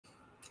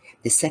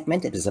This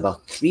segment is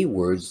about three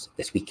words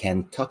that we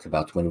can talk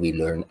about when we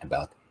learn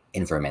about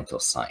environmental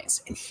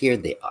science, and here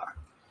they are.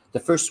 The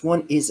first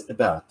one is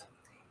about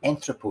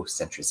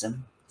anthropocentrism,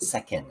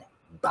 second,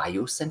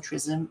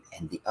 biocentrism,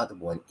 and the other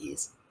one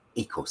is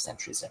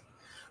ecocentrism.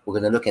 We're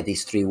going to look at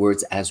these three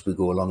words as we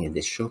go along in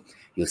this show.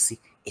 You'll see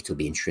it will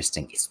be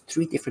interesting. It's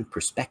three different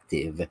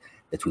perspectives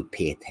that we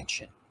pay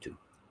attention to.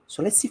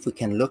 So let's see if we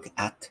can look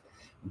at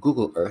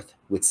Google Earth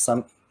with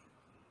some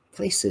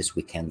places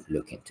we can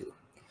look into.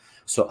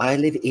 So I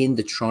live in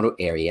the Toronto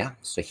area.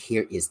 So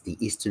here is the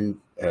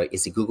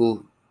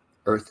Google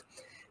Earth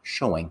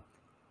showing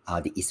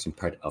the eastern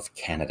part of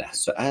Canada.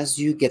 So as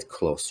you get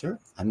closer,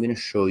 I'm going to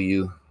show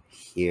you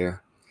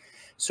here.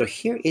 So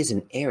here is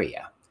an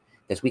area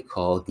that we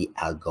call the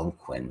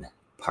Algonquin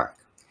Park.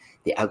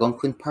 The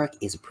Algonquin Park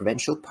is a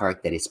provincial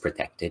park that is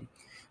protected,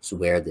 so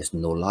where there's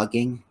no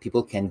logging,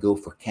 people can go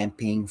for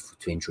camping,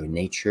 to enjoy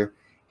nature,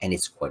 and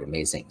it's quite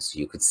amazing. So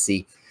you could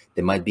see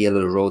there might be a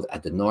little road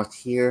at the north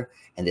here,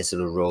 and there's a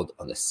little road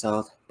on the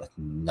south, but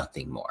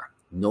nothing more.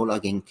 No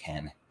logging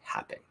can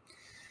happen.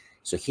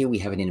 So here we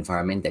have an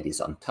environment that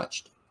is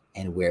untouched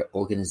and where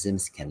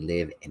organisms can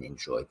live and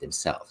enjoy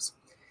themselves.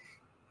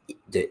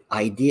 The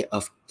idea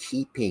of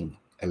keeping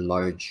a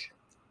large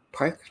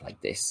park like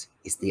this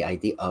is the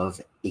idea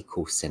of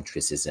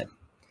ecocentrism.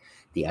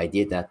 The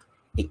idea that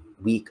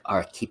we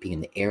are keeping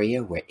an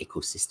area where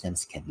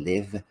ecosystems can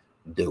live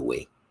the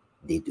way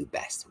they do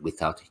best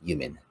without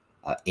human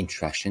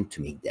interaction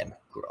to make them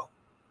grow.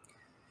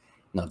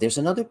 Now there's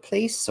another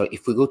place. So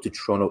if we go to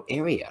Toronto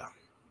area,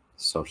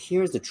 so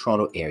here's the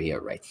Toronto area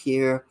right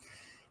here.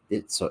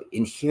 So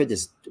in here,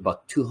 there's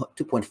about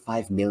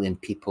 2.5 million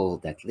people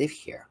that live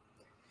here.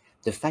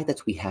 The fact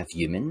that we have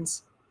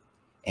humans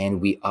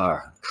and we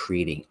are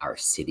creating our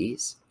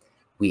cities,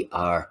 we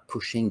are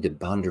pushing the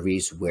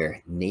boundaries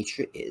where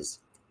nature is.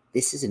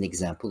 This is an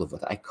example of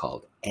what I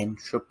called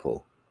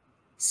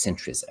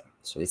anthropocentrism.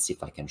 So let's see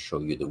if I can show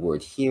you the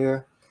word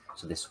here.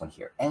 So this one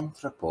here,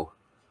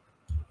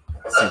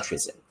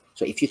 anthropocentrism.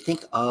 So if you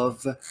think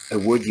of a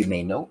word you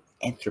may know,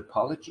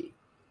 anthropology.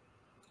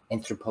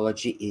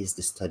 Anthropology is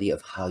the study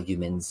of how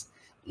humans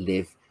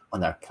live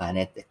on our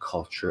planet, the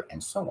culture,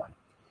 and so on.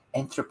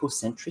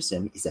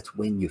 Anthropocentrism is that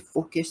when your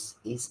focus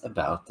is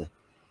about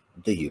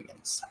the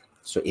humans.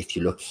 So if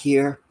you look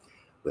here,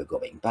 we're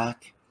going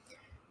back.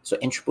 So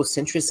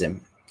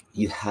anthropocentrism,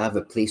 you have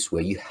a place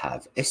where you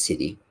have a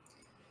city,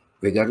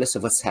 regardless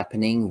of what's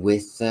happening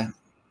with the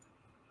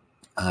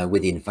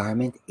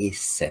environment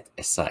is set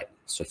aside.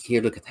 So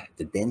here, look at that,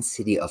 the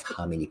density of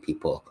how many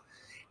people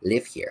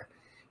live here.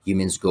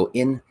 Humans go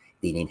in,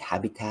 they need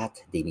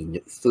habitat, they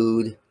need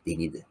food, they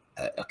need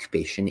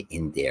occupation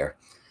in their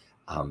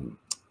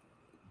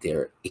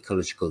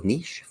ecological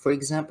niche, for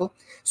example.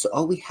 So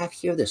all we have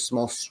here, the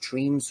small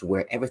streams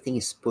where everything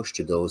is pushed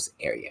to those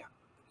areas.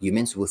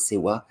 Humans will say,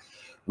 well,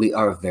 we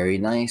are very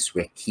nice.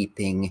 We're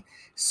keeping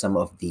some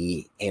of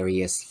the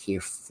areas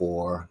here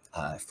for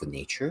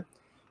nature.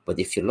 But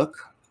if you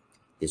look,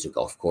 there's a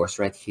golf course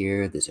right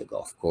here. There's a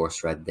golf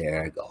course right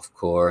there, golf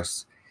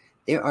course.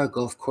 There are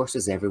golf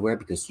courses everywhere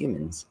because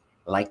humans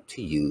like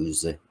to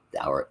use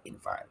our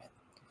environment.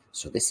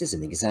 So this is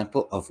an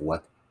example of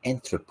what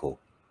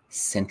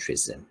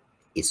anthropocentrism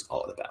is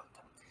all about.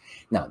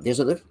 Now, there's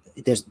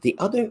the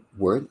other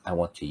word I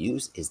want to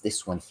use is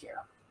this one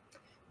here,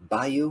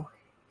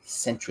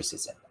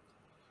 biocentrism.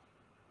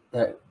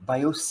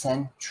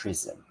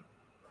 Biocentrism.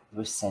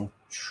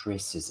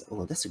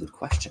 Oh, that's a good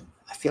question.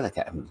 I feel like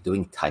I'm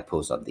doing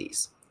typos on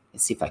these.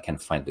 Let's see if I can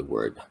find the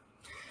word.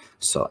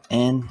 So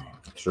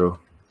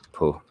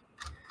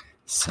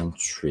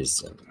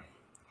anthropocentrism.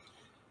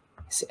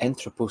 It's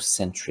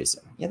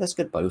anthropocentrism. Yeah, that's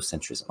good.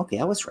 Biocentrism. Okay,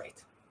 I was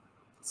right.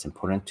 It's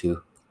important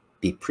to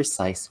be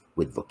precise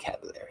with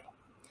vocabulary.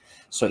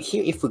 So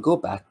here, if we go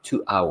back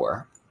to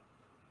our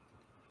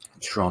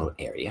Toronto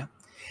area,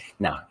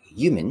 now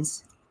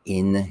humans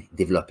in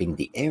developing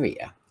the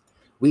area,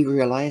 we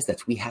realize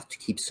that we have to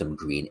keep some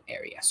green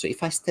area. So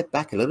if I step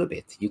back a little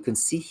bit, you can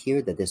see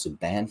here that there's a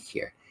band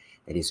here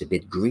that is a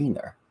bit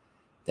greener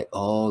that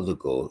all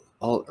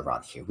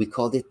around here. We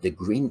called it the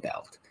green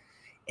belt.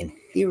 And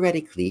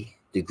theoretically,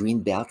 the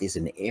green belt is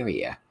an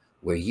area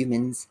where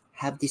humans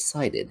have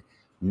decided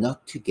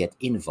not to get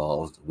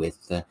involved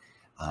with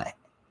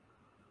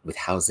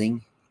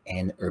housing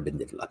and urban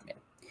development.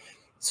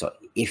 So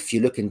if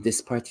you look in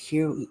this part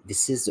here,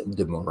 this is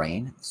the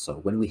moraine. So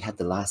when we had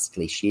the last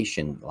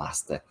glaciation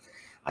last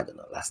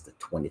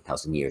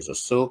 20,000 years or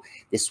so,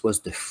 this was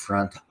the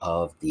front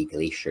of the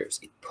glaciers.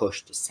 It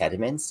pushed the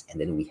sediments,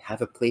 and then we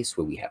have a place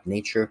where we have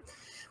nature,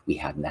 we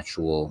have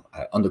natural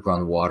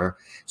underground water.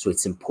 So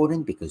it's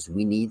important because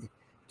we need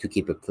to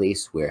keep a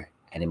place where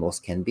animals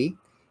can be,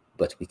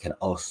 but we can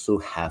also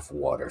have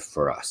water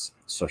for us.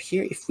 So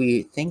here, if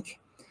we think,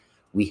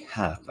 we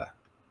have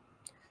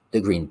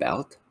the green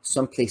belt.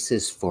 Some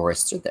places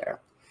forests are there,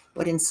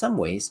 but in some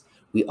ways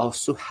we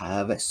also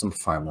have some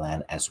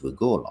farmland as we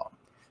go along.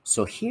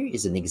 So here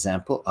is an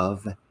example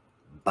of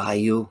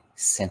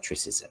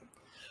biocentrism.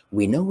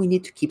 We know we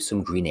need to keep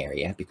some green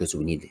area because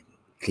we need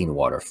clean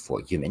water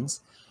for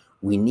humans,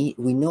 we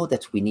know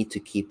that we need to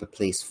keep a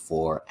place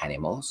for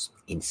animals,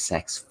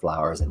 insects,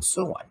 flowers, and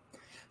so on.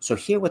 So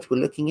here what we're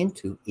looking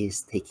into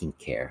is taking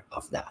care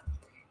of that.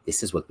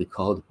 This is what we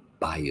call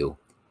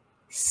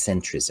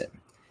biocentrism.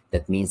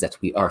 That means that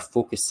we are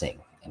focusing,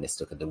 and let's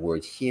look at the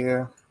word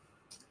here.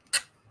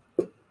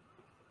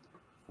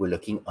 We're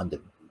looking on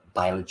the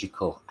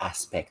biological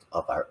aspect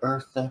of our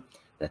earth.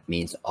 That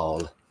means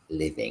all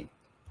living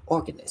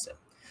organism.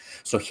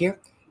 So here,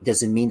 it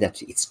doesn't mean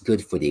that it's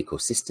good for the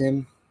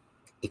ecosystem.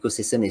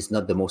 Ecosystem is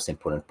not the most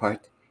important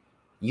part.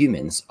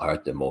 Humans are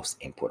the most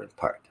important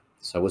part.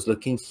 So I was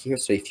looking here.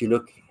 So if you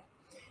look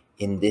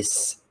in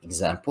this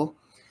example,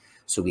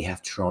 so we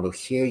have Toronto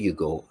here, you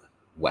go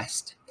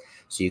west.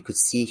 So you could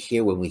see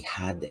here when we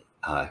had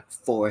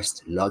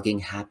forest logging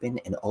happen,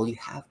 and all you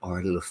have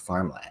are little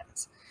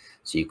farmlands.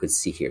 So you could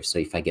see here. So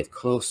if I get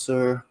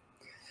closer,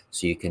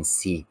 so you can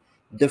see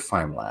the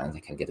farmland. I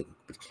can get a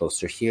bit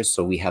closer here.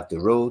 So we have the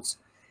roads,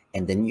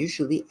 and then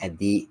usually at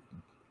the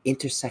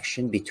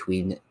intersection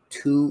between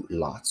two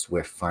lots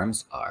where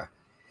farms are,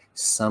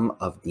 some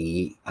of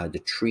the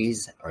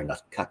trees are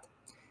not cut,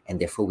 and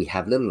therefore we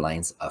have little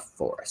lines of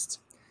forest.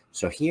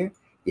 So here,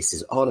 this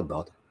is all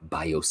about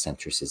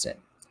biocentrism.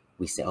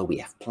 We say, oh, we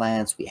have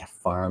plants, we have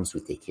farms,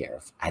 we take care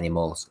of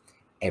animals,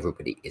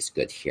 everybody is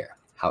good here.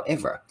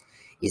 However,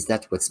 is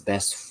that what's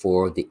best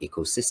for the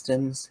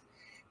ecosystems?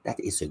 That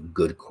is a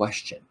good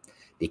question,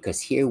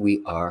 because here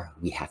we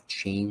have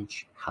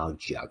changed how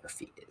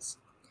geography is.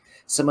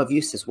 Some of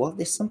you says, well,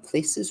 there's some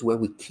places where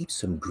we keep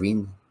some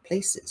green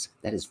places.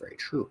 That is very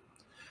true.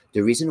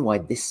 The reason why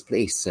this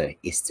place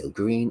is still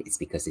green is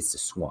because it's a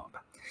swamp.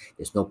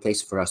 There's no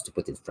place for us to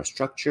put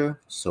infrastructure.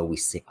 So we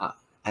say,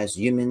 as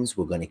humans,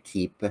 we're going to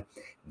keep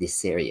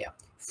this area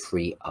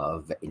free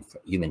of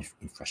human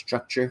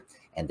infrastructure,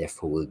 and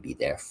therefore will be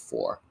there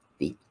for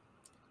the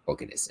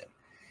organism.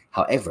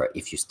 However,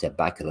 if you step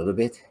back a little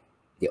bit,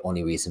 the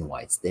only reason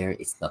why it's there,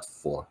 it's not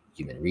for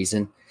human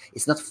reason.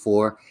 It's not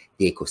for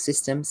the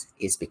ecosystems.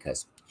 It's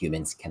because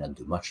humans cannot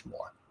do much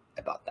more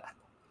about that.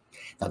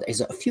 Now,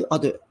 there's a few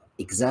other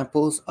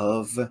examples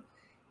of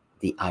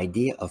the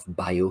idea of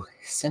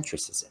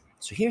biocentrism.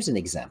 So here's an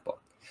example.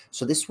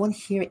 So this one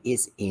here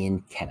is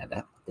in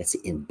Canada. That's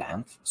in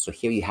Banff. So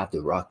here you have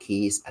the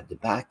Rockies at the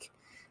back.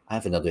 I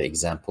have another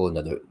example,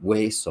 another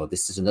way. So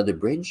this is another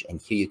bridge.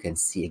 And here you can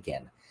see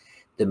again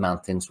the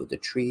mountains with the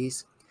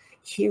trees.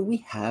 Here we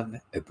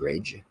have a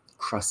bridge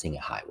crossing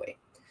a highway.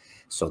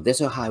 So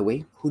there's a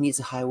highway. Who needs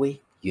a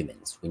highway?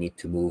 Humans. We need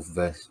to move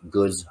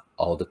goods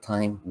all the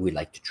time. We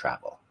like to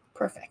travel.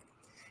 Perfect.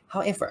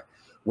 However,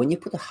 when you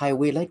put a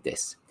highway like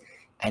this,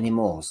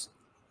 animals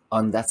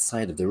on that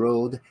side of the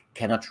road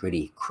cannot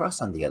really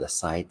cross on the other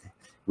side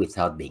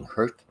without being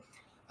hurt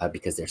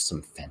because there's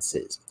some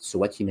fences. So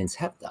what humans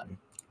have done,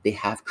 they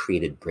have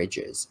created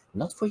bridges,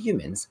 not for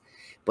humans,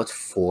 but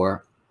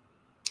for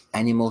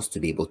animals to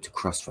be able to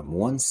cross from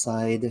one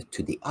side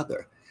to the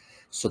other,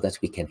 so that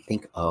we can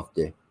think of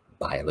the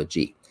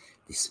biology,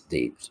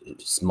 the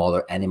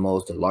smaller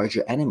animals, the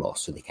larger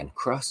animals, so they can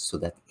cross, so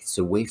that it's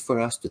a way for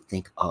us to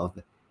think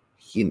of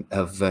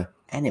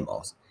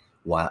animals,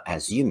 while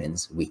as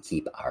humans, we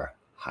keep our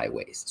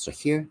highways. So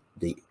here,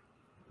 the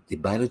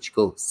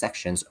biological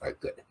sections are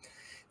good.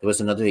 There was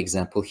another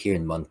example here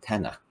in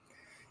Montana,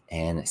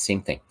 and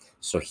same thing.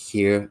 So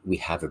here we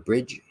have a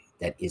bridge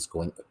that is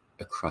going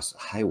across a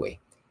highway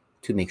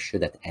to make sure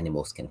that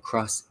animals can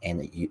cross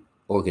and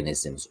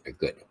organisms are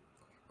good.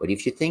 But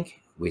if you think,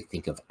 we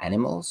think of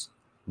animals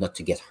not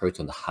to get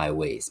hurt on the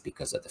highways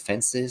because of the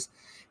fences,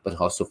 but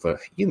also for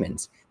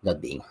humans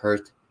not being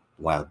hurt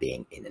while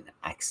being in an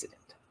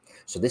accident.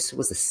 So this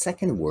was the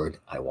second word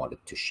I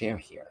wanted to share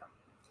here.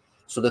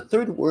 So the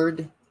third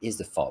word is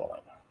the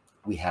following.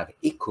 We have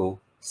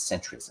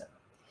ecocentrism.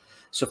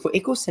 So for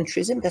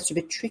ecocentrism, that's a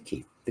bit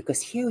tricky,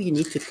 because here you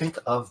need to think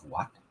of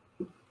what?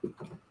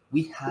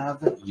 We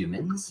have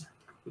humans,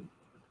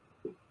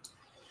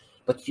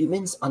 but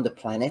humans on the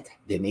planet,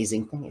 the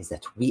amazing thing is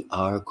that we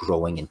are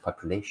growing in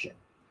population.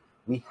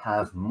 We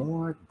have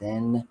more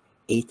than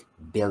 8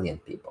 billion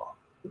people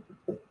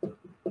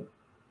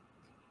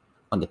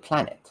on the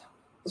planet.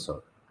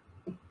 So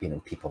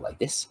billion people like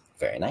this,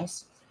 very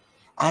nice.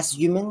 As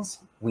humans,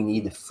 we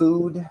need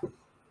food,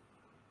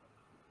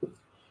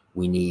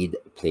 we need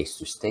a place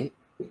to stay,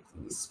 we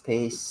need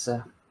space,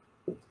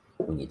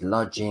 we need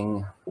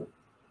lodging,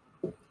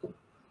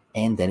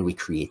 and then we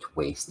create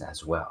waste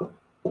as well.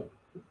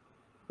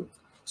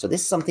 So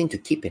this is something to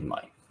keep in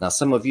mind. Now,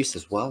 some of you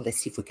says, well, let's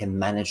see if we can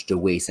manage the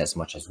waste as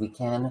much as we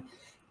can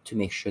to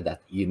make sure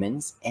that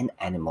humans and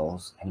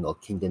animals, animal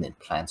kingdom and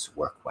plants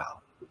work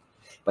well.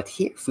 But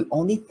here, if we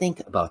only think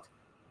about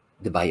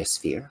the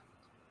biosphere,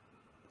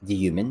 the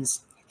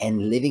humans,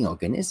 and living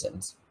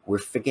organisms, we're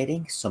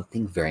forgetting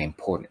something very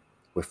important.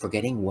 We're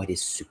forgetting what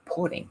is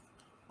supporting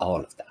all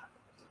of that.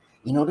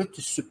 In order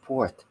to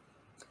support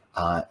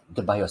the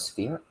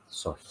biosphere,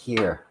 so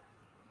here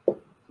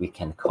we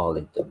can call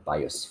it the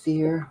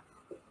biosphere.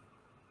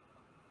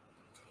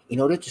 In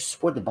order to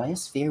support the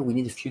biosphere, we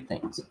need a few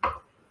things.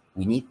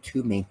 we need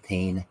to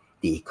maintain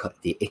the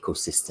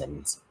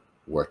ecosystems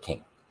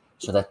working.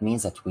 So that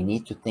means that we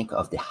need to think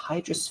of the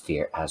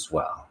hydrosphere as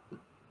well.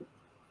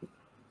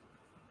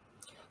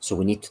 So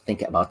we need to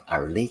think about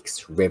our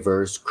lakes,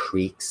 rivers,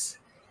 creeks.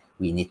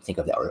 We need to think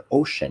of our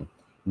ocean,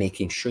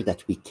 making sure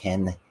that we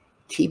can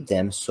keep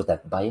them so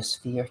that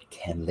biosphere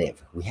can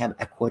live. We have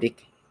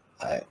aquatic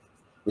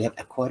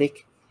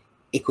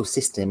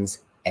ecosystems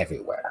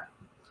everywhere.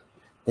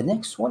 The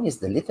next one is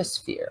the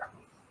lithosphere.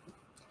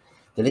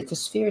 The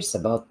lithosphere is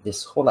about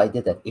this whole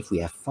idea that if we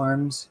have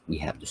farms, we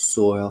have the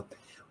soil,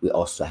 we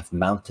also have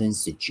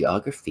mountains, the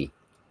geography,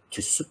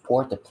 to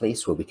support a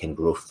place where we can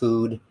grow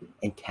food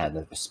and kind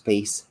of a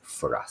space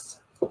for us.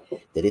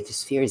 The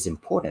lithosphere is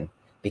important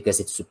because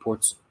it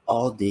supports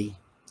all the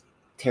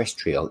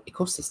terrestrial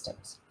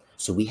ecosystems.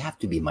 So we have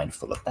to be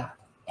mindful of that.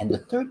 And the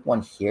third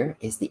one here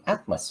is the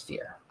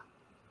atmosphere.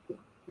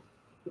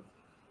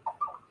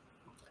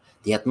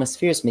 The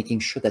atmosphere is making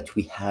sure that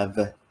we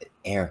have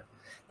air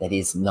that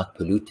is not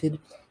polluted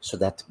so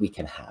that we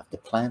can have the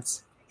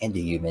plants and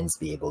the humans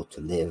be able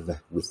to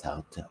live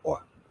without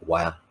or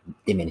while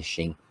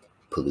diminishing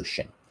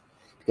pollution.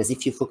 Because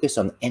if you focus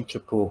on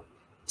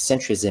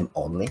anthropocentrism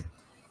only,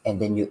 and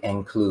then you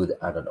include,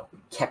 I don't know,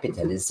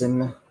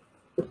 capitalism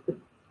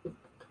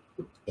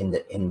in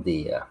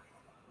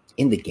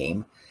the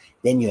game,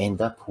 then you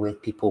end up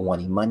with people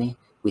wanting money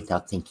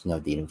without thinking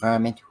of the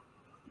environment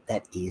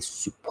that is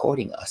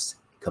supporting us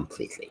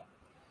completely.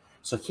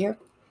 So here,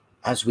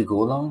 as we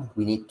go along,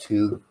 we need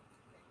to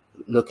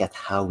look at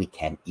how we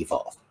can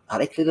evolve. I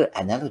like a little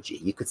analogy.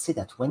 You could say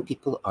that when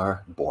people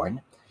are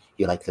born,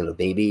 you're like little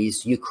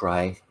babies, you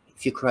cry.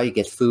 If you cry, you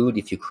get food.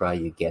 If you cry,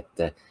 you get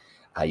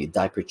your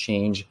diaper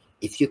change.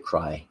 If you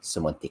cry,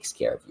 someone takes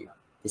care of you.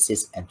 This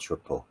is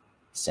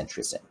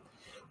anthropocentrism.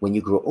 When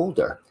you grow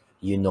older,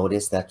 you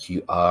notice that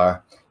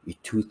you're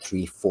 2,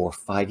 3, 4,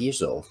 5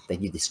 years old.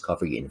 Then you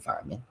discover your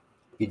environment.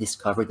 You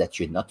discover that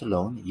you're not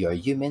alone. You're a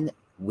human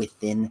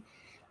within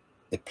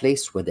a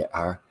place where there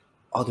are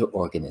other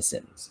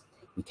organisms.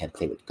 We can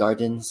play with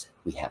gardens.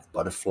 We have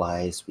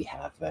butterflies. We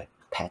have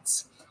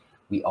pets.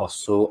 We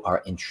also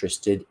are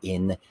interested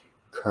in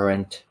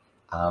current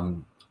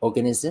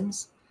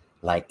organisms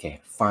like a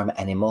farm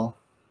animal,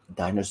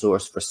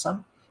 dinosaurs for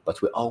some,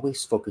 but we're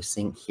always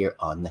focusing here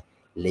on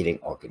living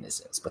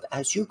organisms. But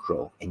as you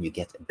grow and you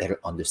get a better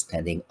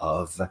understanding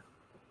of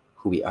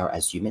who we are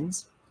as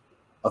humans,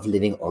 of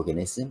living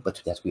organisms,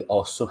 but that we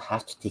also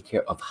have to take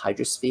care of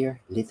hydrosphere,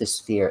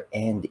 lithosphere,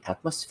 and the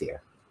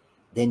atmosphere,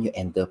 then you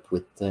end up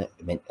with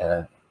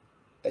a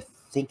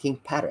thinking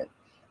pattern,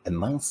 a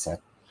mindset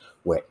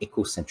where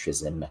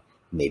ecocentrism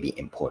may be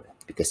important.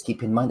 Because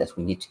keep in mind that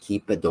we need to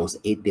keep those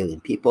 8 billion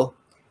people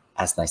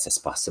as nice as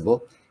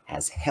possible,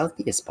 as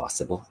healthy as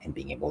possible, and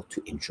being able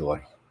to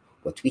enjoy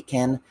what we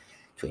can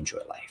to enjoy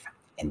life.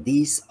 And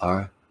these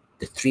are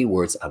the 3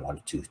 words I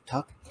wanted to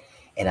talk.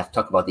 And I've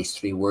talked about these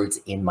 3 words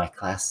in my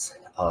class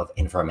of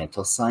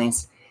environmental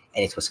science,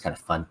 and it was kind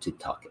of fun to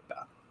talk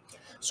about.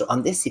 So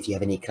on this, if you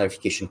have any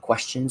clarification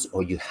questions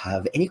or you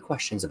have any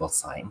questions about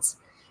science,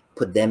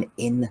 put them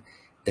in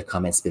the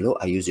comments below.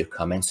 I use your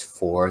comments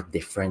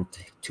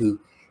to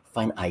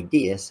find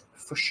ideas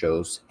for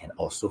shows and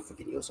also for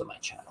videos on my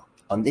channel.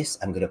 On this,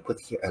 I'm going to put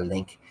here a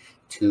link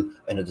to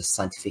another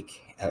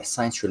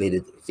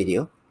science-related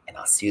video, and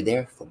I'll see you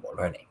there for more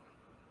learning.